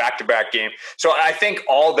 it's a back-to-back game. So I think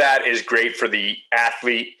all that is great for the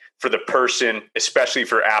athlete, for the person, especially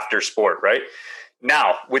for after sport, right?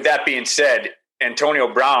 Now, with that being said,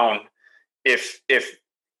 Antonio Brown, if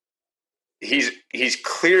he's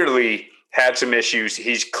clearly had some issues,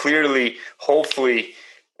 he's clearly, hopefully,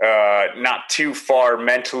 not too far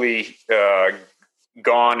mentally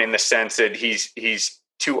gone in the sense that he's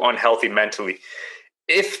too unhealthy mentally.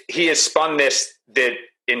 If he has spun this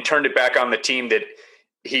and turned it back on the team that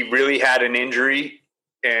he really had an injury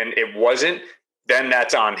and it wasn't, then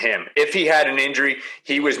that's on him. If he had an injury,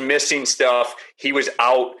 he was missing stuff, he was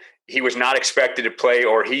out, he was not expected to play,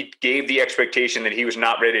 or he gave the expectation that he was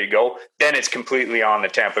not ready to go, then it's completely on the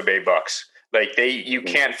Tampa Bay Bucks. Like you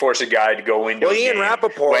can't force a guy to go into. Well, Ian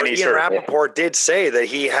Rappaport did say that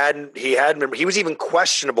he was even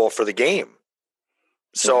questionable for the game.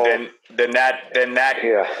 So then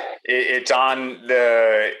it's on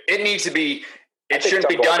the. It needs to be. It shouldn't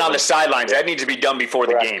be done on the sidelines. That needs to be done before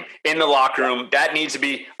the game in the locker room. That needs to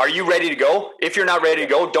be. Are you ready to go? If you're not ready to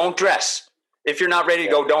go, don't dress. If you're not ready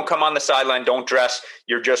to go, don't come on the sideline. Don't dress.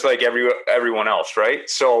 You're just like everyone else, right?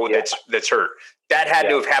 So that's hurt. That had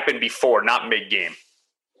to have happened before, not mid-game.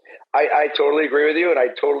 I totally agree with you, and I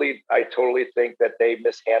totally think that they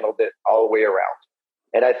mishandled it all the way around.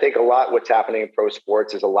 And I think a lot what's happening in pro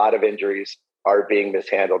sports is a lot of injuries are being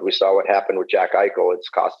mishandled. We saw what happened with Jack Eichel. It's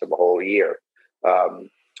cost him a whole year.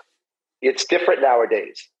 It's different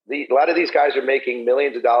nowadays. A lot of these guys are making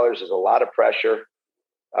millions of dollars. There's a lot of pressure.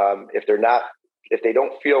 If they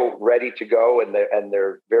don't feel ready to go and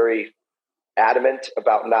they're very adamant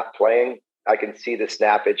about not playing, I can see the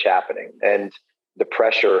snappage happening and the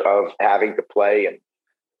pressure of having to play. And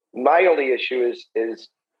my only issue is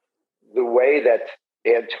the way that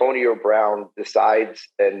Antonio Brown decides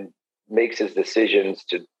and makes his decisions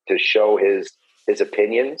to show his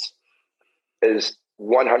opinions is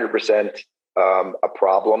 100% a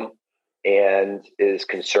problem and is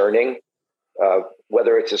concerning.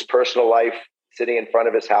 Whether it's his personal life, sitting in front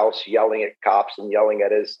of his house, yelling at cops and yelling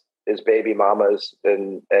at his baby mamas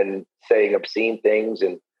and saying obscene things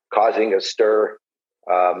and causing a stir,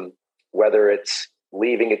 whether it's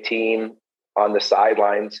leaving a team on the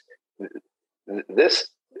sidelines,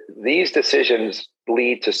 these decisions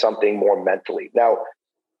lead to something more mentally. Now,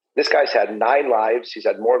 this guy's had 9 lives. He's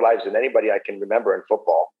had more lives than anybody I can remember in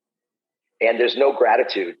football. And there's no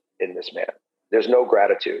gratitude in this man. There's no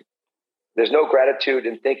gratitude. There's no gratitude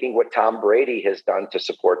in thinking what Tom Brady has done to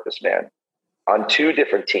support this man on 2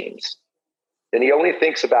 different teams. And he only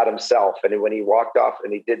thinks about himself. And when he walked off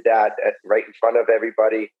and he did that right in front of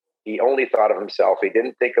everybody, he only thought of himself. He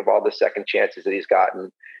didn't think of all the second chances that he's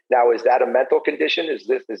gotten. Now, is that a mental condition? Is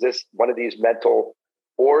this one of these mental,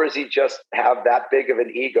 or is he just have that big of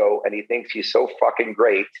an ego and he thinks he's so fucking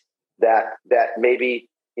great that maybe,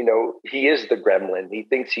 you know, he is the gremlin. He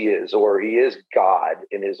thinks he is, or he is God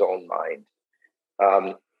in his own mind.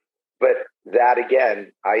 But that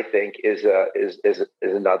again, I think is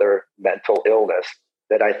another mental illness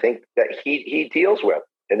that I think that he deals with,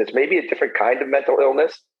 and it's maybe a different kind of mental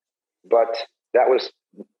illness. But that was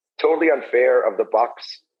totally unfair of the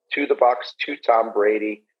Bucks, to Tom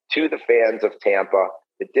Brady, to the fans of Tampa.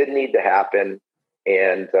 It didn't need to happen,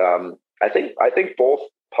 and I think both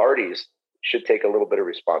parties should take a little bit of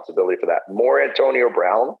responsibility for that. More Antonio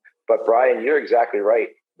Brown, but Brian, you're exactly right.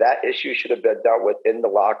 That issue should have been dealt with in the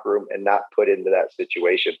locker room and not put into that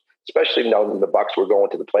situation, especially knowing the Bucks were going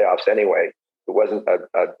to the playoffs anyway. It wasn't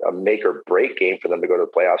a make or break game for them to go to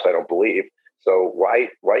the playoffs, I don't believe. So why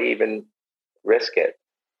even risk it?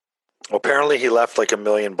 Well, apparently he left like $1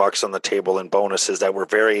 million on the table in bonuses that were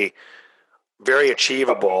very, very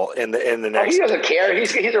achievable in the next. He doesn't care.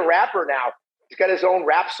 He's a rapper now. He's got his own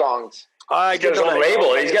rap songs. He's got his own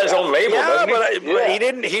label. He's got his own label, doesn't he? But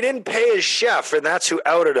he didn't pay his chef, and that's who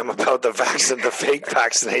outed him about the fake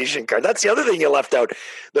vaccination card. That's the other thing you left out,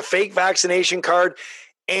 the fake vaccination card.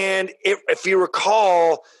 And if you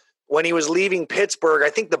recall, when he was leaving Pittsburgh, I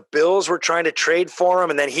think the Bills were trying to trade for him,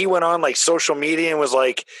 and then he went on like social media and was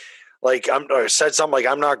said something like,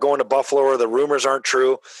 "I'm not going to Buffalo," or "the rumors aren't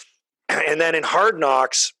true." And then in Hard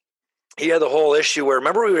Knocks, he had the whole issue where,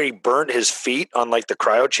 remember where he burnt his feet on like the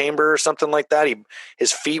cryo chamber or something like that?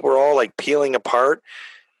 His feet were all like peeling apart.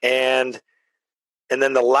 And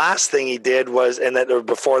then the last thing he did was, and then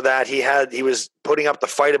before that he was putting up the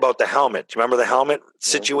fight about the helmet. Do you remember the helmet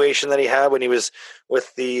situation that he had when he was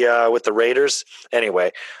with the Raiders?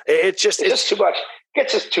 Anyway, it's just too much.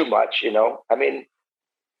 It's just too much, you know? I mean,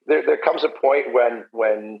 there comes a point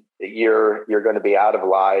when you're going to be out of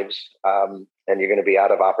lives, and you're going to be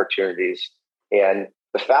out of opportunities. And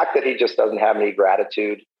the fact that he just doesn't have any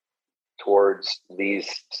gratitude towards these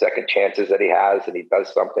second chances that he has, and he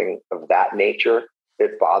does something of that nature,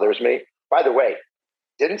 it bothers me. By the way,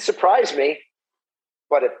 didn't surprise me,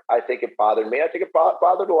 but I think it bothered me. I think it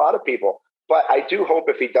bothered a lot of people. But I do hope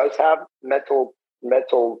if he does have mental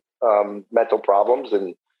problems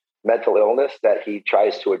and mental illness, that he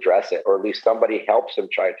tries to address it, or at least somebody helps him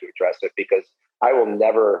try to address it, because I will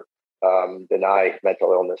never deny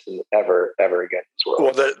mental illness ever again in this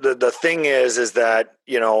world. Well, the thing is that,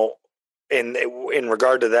 you know, in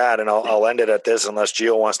regard to that, and I'll end it at this unless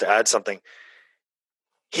Gio wants to add something.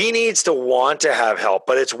 He needs to want to have help,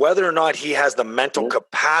 but it's whether or not he has the mental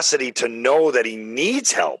capacity to know that he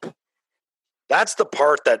needs help. That's the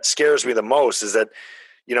part that scares me the most, is that,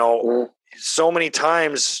 you know, so many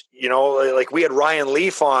times, you know, like we had Ryan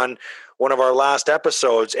Leaf on one of our last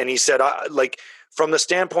episodes, and he said, like, from the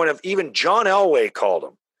standpoint of even John Elway called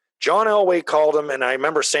him. John Elway called him, and I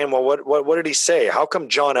remember saying, well, what did he say? How come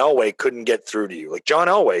John Elway couldn't get through to you? Like John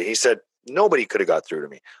Elway, he said, nobody could have got through to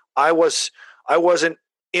me. I wasn't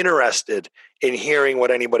interested in hearing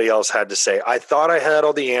what anybody else had to say. I thought I had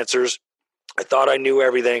all the answers. I thought I knew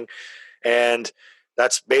everything. And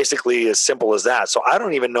that's basically as simple as that. So I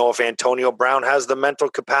don't even know if Antonio Brown has the mental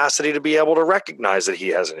capacity to be able to recognize that he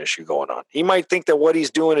has an issue going on. He might think that what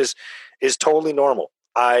he's doing is totally normal.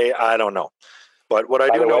 I don't know. But what I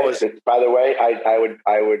do know is, by the way,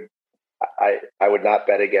 I would not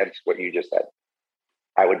bet against what you just said.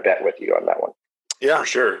 I would bet with you on that one. Yeah, for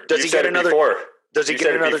sure. Does he get another? Does he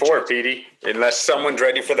get another before, Petey? Unless someone's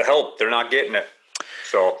ready for the help, they're not getting it.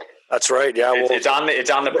 So that's right. Yeah, well, it's on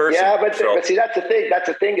the person. Yeah, but see, that's the thing. That's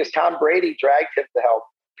the thing is Tom Brady dragged him to help.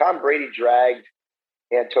 Tom Brady dragged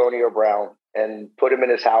Antonio Brown and put him in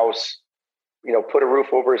his house. You know, put a roof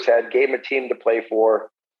over his head, gave him a team to play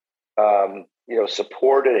for. You know,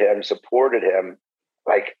 supported him.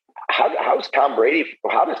 Like, how does Tom Brady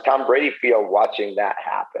feel watching that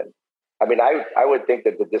happen? I mean, I would think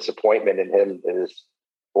that the disappointment in him is,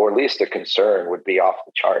 or at least the concern would be off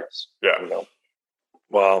the charts. Yeah. You know?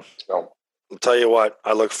 Well, so I'll tell you what,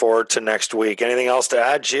 I look forward to next week. Anything else to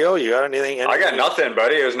add, Gio? You got anything? I got nothing,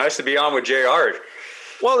 buddy. It was nice to be on with JR.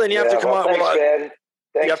 Well, then you have to come on. Thanks, man.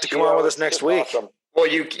 Thanks, you have to come on with us next week. Awesome. Well,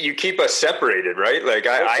 you keep us separated, right? Like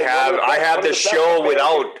I have the show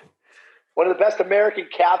without one of the best American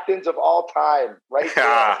captains of all time, right?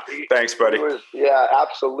 Thanks, buddy. Yeah,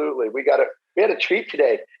 absolutely. We had a treat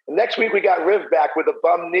today. Next week, we got Riv back with a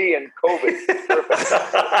bum knee and COVID.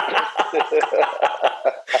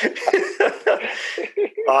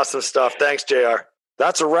 Awesome stuff. Thanks, JR.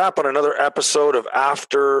 That's a wrap on another episode of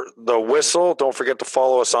After the Whistle. Don't forget to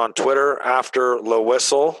follow us on Twitter, After the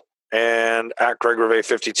Whistle, and at Craig Rivet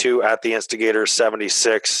 52, at The Instigator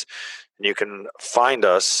 76. And you can find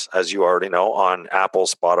us, as you already know, on Apple,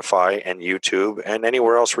 Spotify, and YouTube, and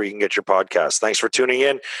anywhere else where you can get your podcasts. Thanks for tuning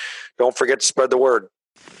in. Don't forget to spread the word.